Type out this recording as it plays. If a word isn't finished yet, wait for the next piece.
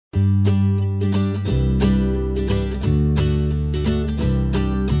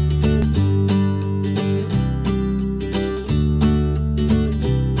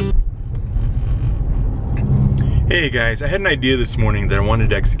Hey guys, I had an idea this morning that I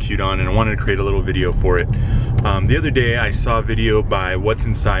wanted to execute on, and I wanted to create a little video for it. The other day I saw a video by What's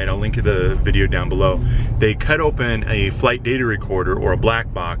Inside. I'll link to the video down below. They cut open a flight data recorder, or a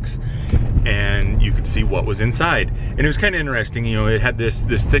black box, and you could see what was inside. And it was kind of interesting. You know, it had this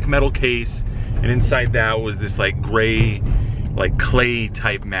thick metal case, and inside that was this like gray, like clay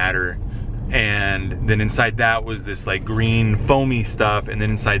type matter. And then inside that was this like green foamy stuff, and then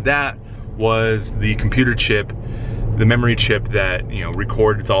inside that was the computer chip, the memory chip that, you know,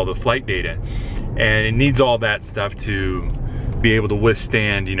 records all the flight data. And it needs all that stuff to be able to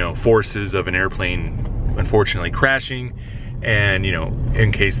withstand, you know, forces of an airplane unfortunately crashing, and, you know,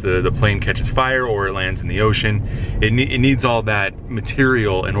 in case the plane catches fire or it lands in the ocean. It needs all that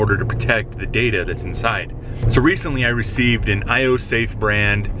material in order to protect the data that's inside. So recently I received an IOSafe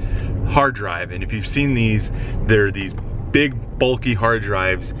brand hard drive, and if you've seen these, they're these big bulky hard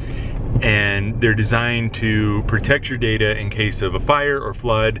drives, and they're designed to protect your data in case of a fire or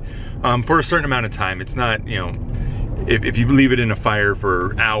flood for a certain amount of time. It's not, you know, if you leave it in a fire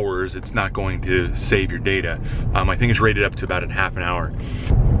for hours, it's not going to save your data. I think it's rated up to about a half an hour.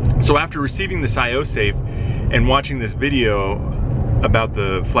 So after receiving this IOSafe and watching this video about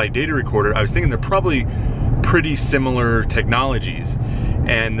the flight data recorder, I was thinking they're probably pretty similar technologies.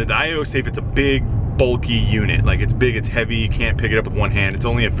 And the IOSafe, it's a big, bulky unit. Like, it's big, it's heavy, you can't pick it up with one hand. It's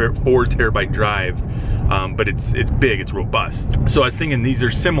only a 4 terabyte drive, but it's big, it's robust. So I was thinking these are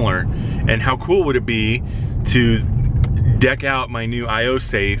similar, and how cool would it be to deck out my new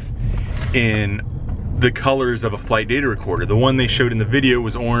IOSafe in the colors of a flight data recorder. The one they showed in the video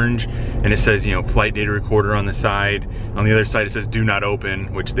was orange, and it says, you know, flight data recorder on the side. On the other side it says do not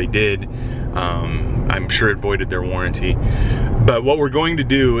open, which they did. I'm sure it voided their warranty. But what we're going to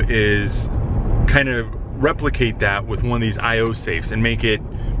do is kind of replicate that with one of these IOSafes and make it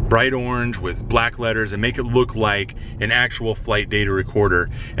bright orange with black letters and make it look like an actual flight data recorder.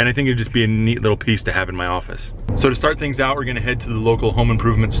 And I think it'd just be a neat little piece to have in my office. So to start things out, we're gonna head to the local home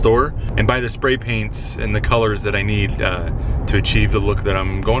improvement store and buy the spray paints and the colors that I need to achieve the look that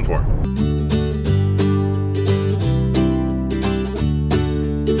I'm going for.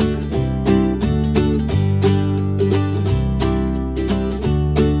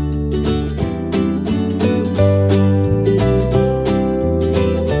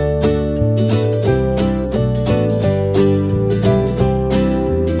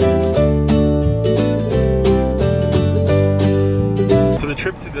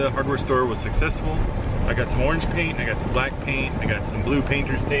 Hardware store was successful. I got some orange paint, I got some black paint, I got some blue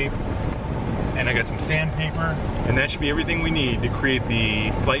painter's tape, and I got some sandpaper, and that should be everything we need to create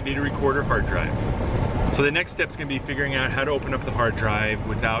the flight data recorder hard drive. So the next step is going to be figuring out how to open up the hard drive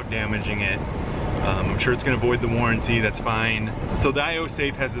without damaging it. I'm sure it's going to void the warranty, that's fine. So the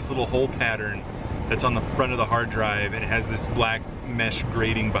IOSafe has this little hole pattern that's on the front of the hard drive, and it has this black mesh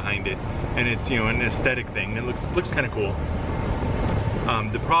grating behind it, and it's, you know, an aesthetic thing. It looks kind of cool.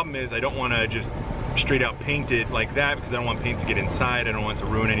 The problem is I don't want to just straight out paint it like that, because I don't want paint to get inside, I don't want it to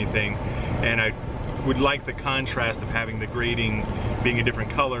ruin anything, and I would like the contrast of having the grating being a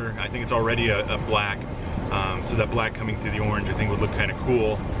different color. I think it's already a black, so that black coming through the orange I think would look kind of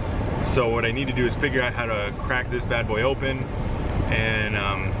cool. So what I need to do is figure out how to crack this bad boy open, and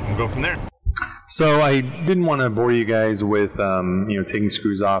we'll go from there. So I didn't want to bore you guys with you know, taking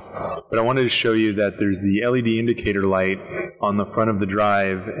screws off, but I wanted to show you that there's the LED indicator light on the front of the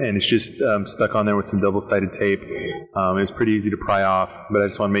drive, and it's just stuck on there with some double-sided tape. It's pretty easy to pry off, but I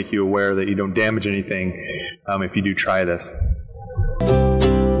just want to make you aware that you don't damage anything if you do try this.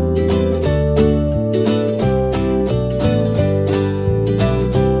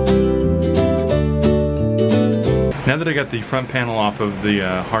 Now that I got the front panel off of the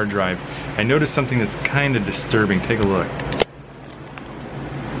hard drive, I noticed something that's kind of disturbing. Take a look.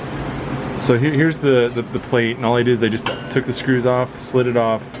 So here's the plate, and all I did is I just took the screws off, slid it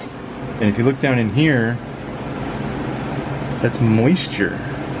off, and if you look down in here, that's moisture.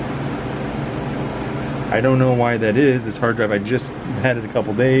 I don't know why that is. This hard drive, I just had it a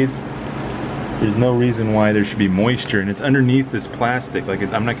couple days. There's no reason why there should be moisture, and it's underneath this plastic. Like,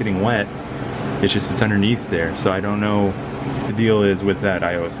 I'm not getting wet. It's just, it's underneath there, so I don't know what the deal is with that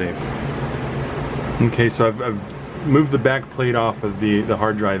IOSafe. Okay, so I've moved the back plate off of the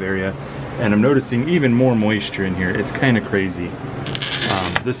hard drive area, and I'm noticing even more moisture in here. It's kind of crazy.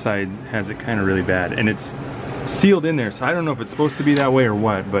 This side has it kind of really bad, and it's sealed in there, so I don't know if it's supposed to be that way or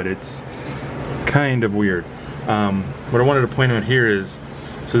what, but it's kind of weird. What I wanted to point out here is,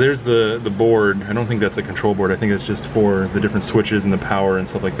 so there's the board. I don't think that's a control board. I think it's just for the different switches and the power and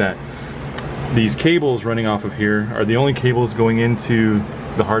stuff like that. These cables running off of here are the only cables going into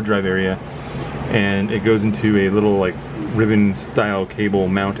the hard drive area, and it goes into a little like ribbon style cable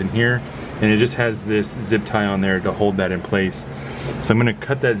mount in here, and it just has this zip tie on there to hold that in place. So I'm going to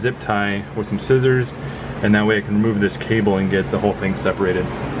cut that zip tie with some scissors, and that way I can remove this cable and get the whole thing separated.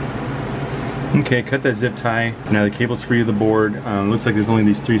 Okay, cut that zip tie. Now the cable's free of the board. Looks like there's only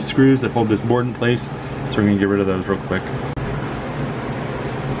these 3 screws that hold this board in place, so we're going to get rid of those real quick.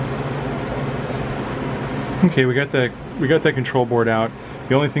 Okay, we got that control board out.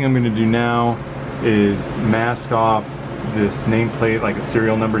 The only thing I'm going to do now is mask off this nameplate, like a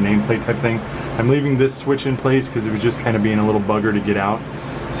serial number nameplate type thing. I'm leaving this switch in place because it was just kind of being a little bugger to get out.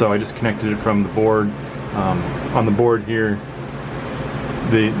 So I just connected it from the board. On the board here,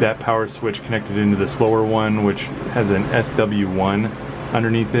 that power switch connected into this lower one, which has an SW1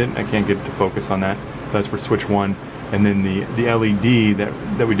 underneath it. I can't get it to focus on that. That's for switch 1. And then the LED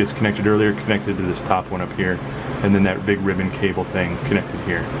that we disconnected earlier connected to this top one up here. And then that big ribbon cable thing connected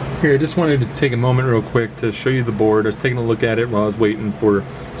here. Here, I just wanted to take a moment real quick to show you the board. I was taking a look at it while I was waiting for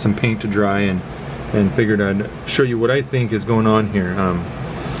some paint to dry, and figured I'd show you what I think is going on here.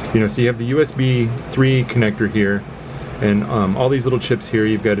 You know, so you have the USB 3 connector here, and all these little chips here.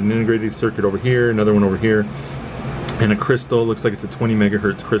 You've got an integrated circuit over here, another one over here, and a crystal. Looks like it's a 20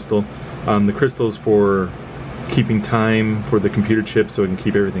 megahertz crystal. The crystal is for keeping time for the computer chip, so it can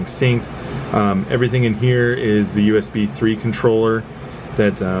keep everything synced. Everything in here is the USB 3 controller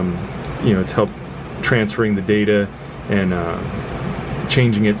that you know, it's helped transferring the data and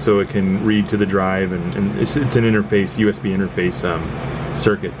changing it so it can read to the drive, and it's an interface, USB interface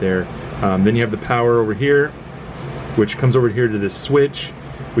circuit there. Then you have the power over here, which comes over here to this switch.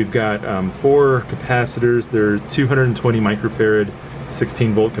 We've got 4 capacitors. They're 220 microfarad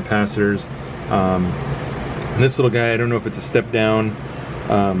 16 volt capacitors. And this little guy, I don't know if it's a step down,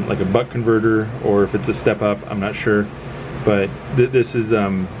 like a buck converter, or if it's a step up, I'm not sure. But this is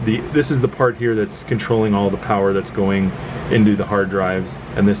the part here that's controlling all the power that's going into the hard drives,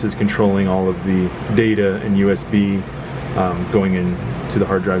 and this is controlling all of the data and USB going into the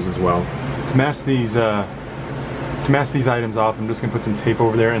hard drives as well. To mask these items off, I'm just gonna put some tape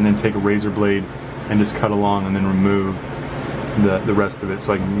over there and then take a razor blade and just cut along and then remove the rest of it,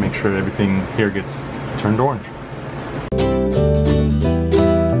 so I can make sure everything here gets turned orange.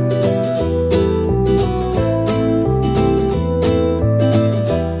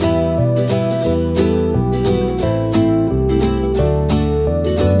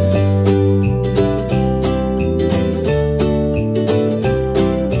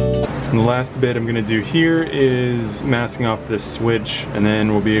 And the last bit I'm going to do here is masking off this switch, and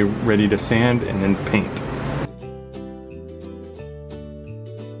then we'll be ready to sand and then paint.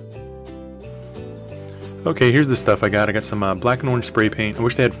 Okay, here's the stuff I got. I got some black and orange spray paint. I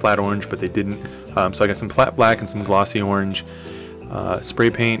wish they had flat orange, but they didn't. So I got some flat black and some glossy orange spray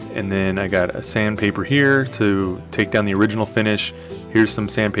paint, and then I got a sandpaper here to take down the original finish. Here's some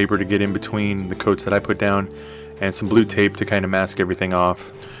sandpaper to get in between the coats that I put down, and some blue tape to kind of mask everything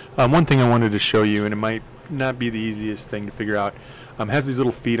off. One thing I wanted to show you, and it might not be the easiest thing to figure out, has these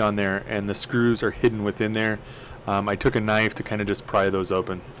little feet on there, and the screws are hidden within there. I took a knife to kind of just pry those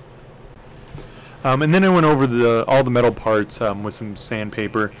open. And then I went over all the metal parts with some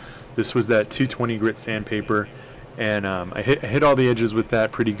sandpaper. This was that 220 grit sandpaper, and I hit all the edges with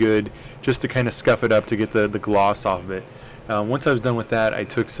that pretty good, just to kind of scuff it up to get the gloss off of it. Once I was done with that, I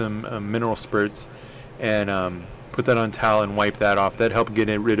took some mineral spirits and put that on towel and wiped that off. That helped get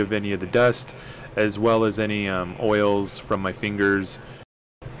rid of any of the dust, as well as any oils from my fingers.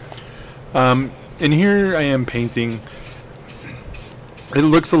 And here I am painting. It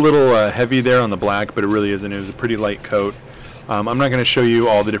looks a little heavy there on the black, but it really isn't. It was a pretty light coat. I'm not going to show you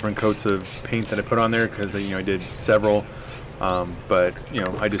all the different coats of paint that I put on there, because I did several. But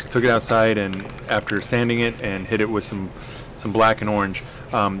I just took it outside, and after sanding it, and hit it with some black and orange.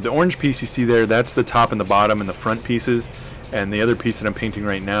 The orange piece you see there, that's the top and the bottom and the front pieces. And the other piece that I'm painting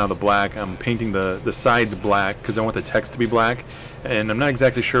right now, the black, I'm painting the sides black because I want the text to be black. And I'm not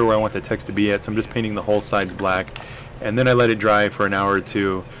exactly sure where I want the text to be yet, so I'm just painting the whole sides black. And then I let it dry for an hour or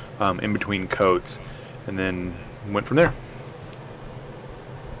two in between coats, and then went from there.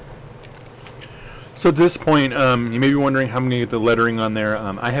 So at this point, you may be wondering how I'm going to get the lettering on there.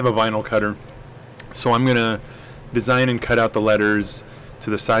 I have a vinyl cutter, so I'm going to design and cut out the letters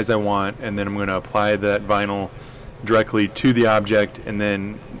to the size I want, and then I'm going to apply that vinyl directly to the object, and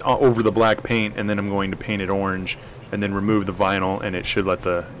then over the black paint, and then I'm going to paint it orange, and then remove the vinyl, and it should let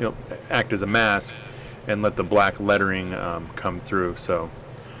act as a mask and let the black lettering come through. So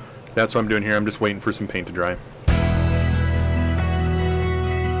that's what I'm doing here. I'm just waiting for some paint to dry.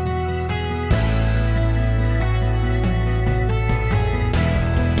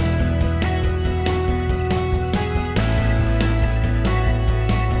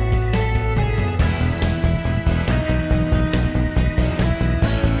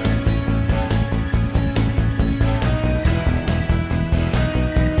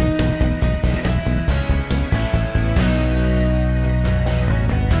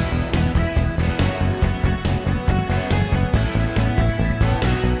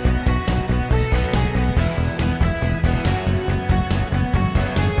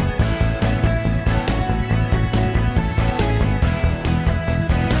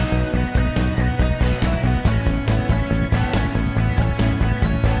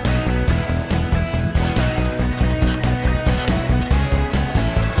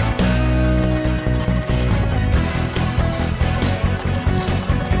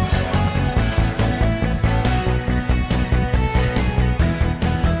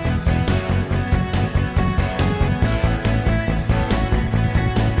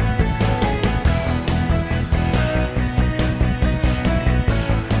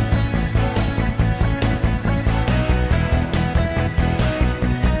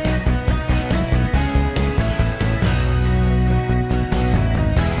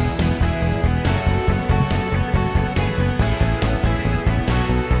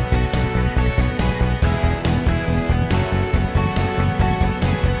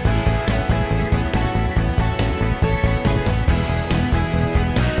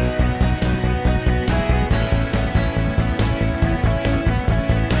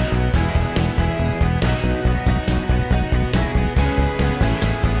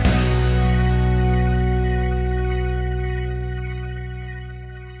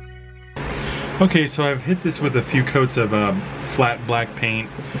 Okay, so I've hit this with a few coats of flat black paint.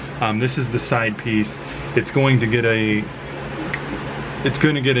 This is the side piece. It's going to get a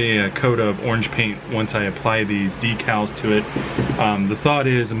coat of orange paint once I apply these decals to it. The thought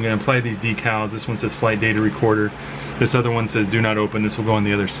is I'm going to apply these decals. This one says flight data recorder. This other one says do not open. This will go on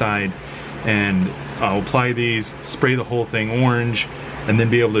the other side. And I'll apply these, spray the whole thing orange, and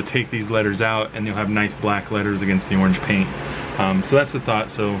then be able to take these letters out and you'll have nice black letters against the orange paint. So that's the thought,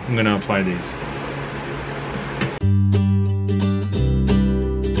 so I'm going to apply these.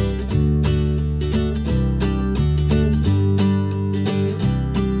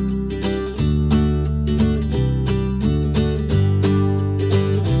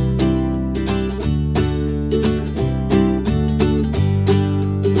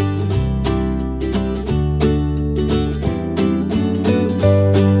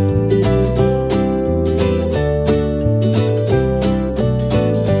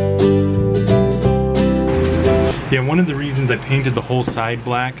 Yeah, one of the reasons I painted the whole side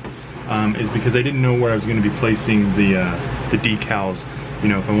black is because I didn't know where I was going to be placing the decals. You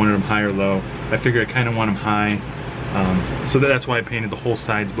know, if I wanted them high or low. I figured I kind of want them high, so that's why I painted the whole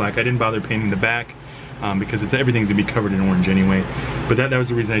sides black. I didn't bother painting the back because everything's gonna be covered in orange anyway. But that was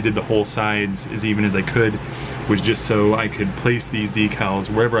the reason I did the whole sides as even as I could, was just so I could place these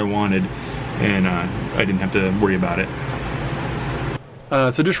decals wherever I wanted, and I didn't have to worry about it.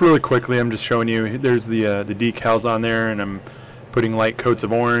 So just really quickly, I'm just showing you, there's the decals on there, and I'm putting light coats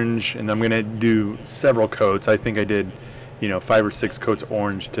of orange, and I'm going to do several coats. I think I did, 5 or 6 coats of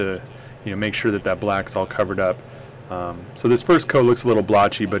orange to, make sure that black's all covered up. So this first coat looks a little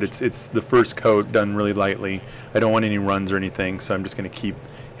blotchy, but it's the first coat done really lightly. I don't want any runs or anything, so I'm just going to keep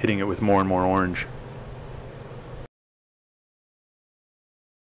hitting it with more and more orange.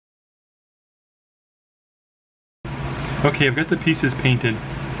 Okay, I've got the pieces painted,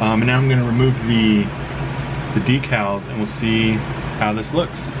 and now I'm going to remove the decals, and we'll see how this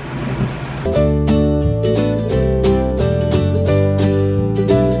looks.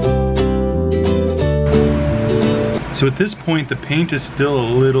 So at this point, the paint is still a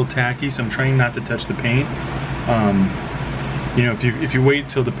little tacky, so I'm trying not to touch the paint. If you wait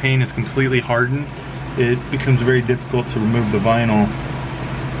till the paint is completely hardened, it becomes very difficult to remove the vinyl.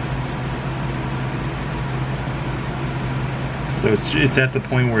 So it's at the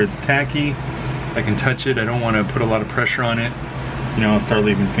point where it's tacky. I can touch it. I don't want to put a lot of pressure on it. I'll start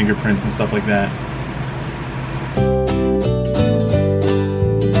leaving fingerprints and stuff like that.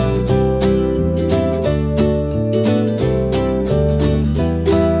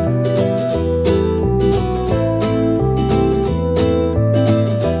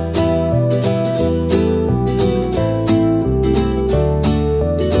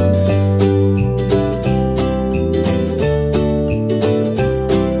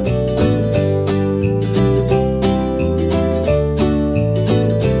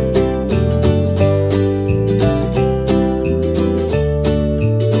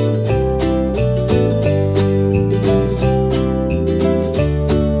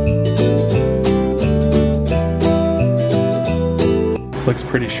 Looks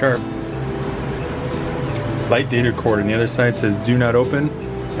pretty sharp. Light data cord, and the other side says do not open,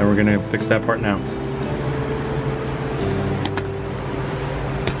 and we're going to fix that part now.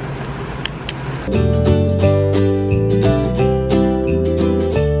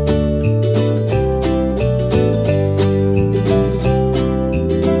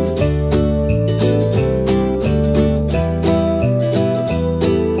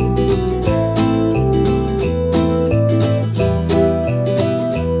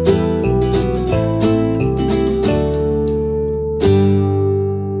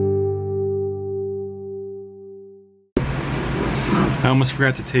 I almost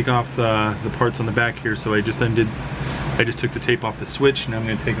forgot to take off the parts on the back here, so I just took the tape off the switch, and I'm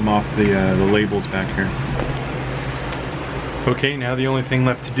going to take them off the labels back here. Okay, now the only thing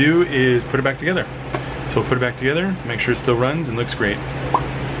left to do is put it back together. So we'll put it back together, make sure it still runs and looks great.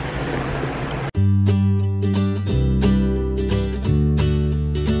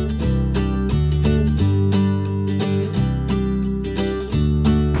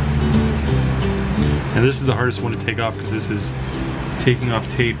 Now this is the hardest one to take off because this is taking off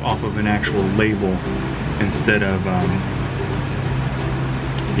tape off of an actual label instead of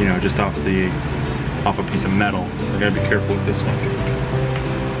just off a piece of metal. So I gotta be careful with this one.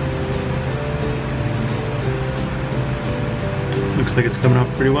 Looks like it's coming off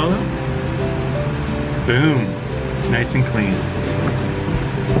pretty well though. Boom, nice and clean.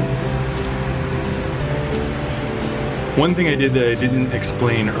 One thing I did that I didn't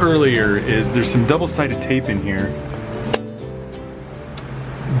explain earlier is there's some double-sided tape in here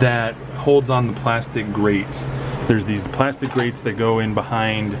that holds on the plastic grates. There's these plastic grates that go in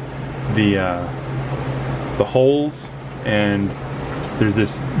behind the holes, and there's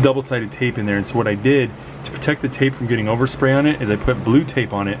this double-sided tape in there. And so what I did to protect the tape from getting overspray on it is I put blue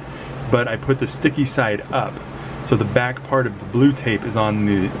tape on it, but I put the sticky side up. So the back part of the blue tape is on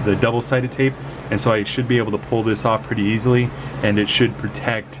the double-sided tape, and so I should be able to pull this off pretty easily, and it should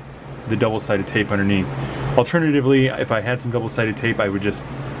protect the double-sided tape underneath. Alternatively, if I had some double-sided tape, I would just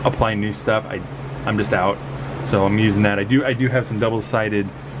apply new stuff. I'm just out, so I'm using that. I do have some double-sided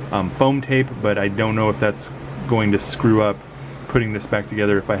foam tape, but I don't know if that's going to screw up putting this back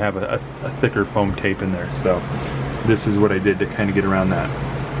together if I have a thicker foam tape in there. So this is what I did to kind of get around that.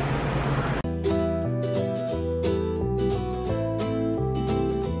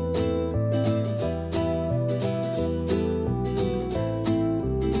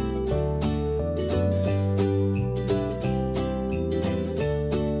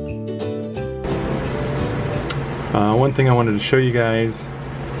 One thing I wanted to show you guys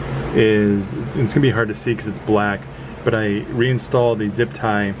is, it's gonna be hard to see because it's black, but I reinstalled the zip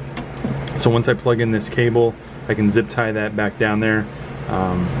tie. So once I plug in this cable, I can zip tie that back down there.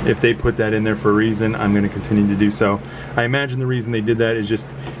 If they put that in there for a reason, I'm going to continue to do so. I imagine the reason they did that is just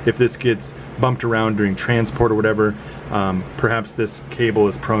if this gets bumped around during transport or whatever, perhaps this cable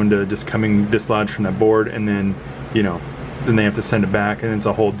is prone to just coming dislodged from that board, and then, you know, then they have to send it back, and it's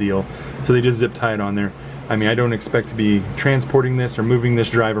a whole deal. So they just zip tie it on there. I mean, I don't expect to be transporting this or moving this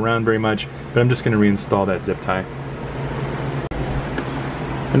drive around very much, but I'm just going to reinstall that zip tie.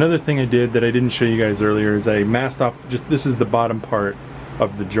 Another thing I did that I didn't show you guys earlier is I masked off, this is the bottom part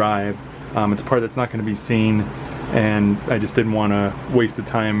of the drive. It's a part that's not going to be seen, and I just didn't want to waste the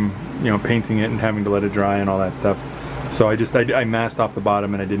time, you know, painting it and having to let it dry and all that stuff. So I masked off the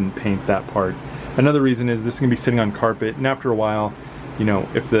bottom and I didn't paint that part. Another reason is this is going to be sitting on carpet, and after a while, you know,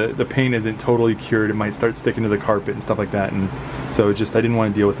 if the paint isn't totally cured, it might start sticking to the carpet and stuff like that, and so I didn't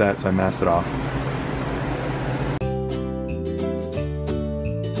want to deal with that, so I masked it off.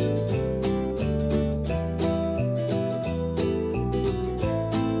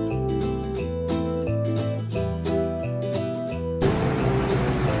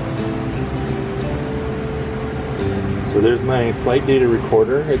 So there's my flight data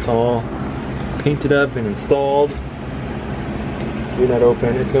recorder. It's all painted up and installed. Do not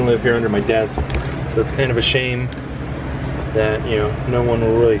open. It's going to live here under my desk, so it's kind of a shame that, you know, no one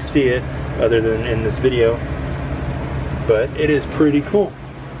will really see it other than in this video, but it is pretty cool.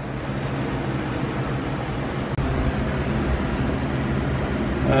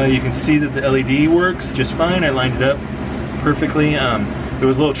 You can see that the LED works just fine. I lined it up perfectly. There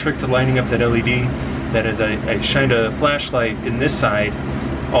was a little trick to lining up that LED. That is, I shined a flashlight in this side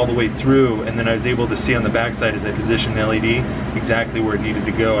all the way through, and then I was able to see on the back side as I positioned the LED exactly where it needed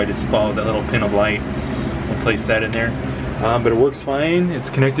to go. I just followed that little pin of light and placed that in there. But it works fine. It's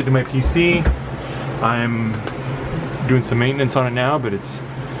connected to my PC. I'm doing some maintenance on it now, but it's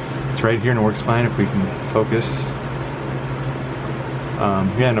right here and it works fine if we can focus.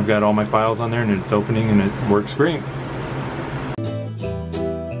 Yeah, and I've got all my files on there and it's opening and it works great.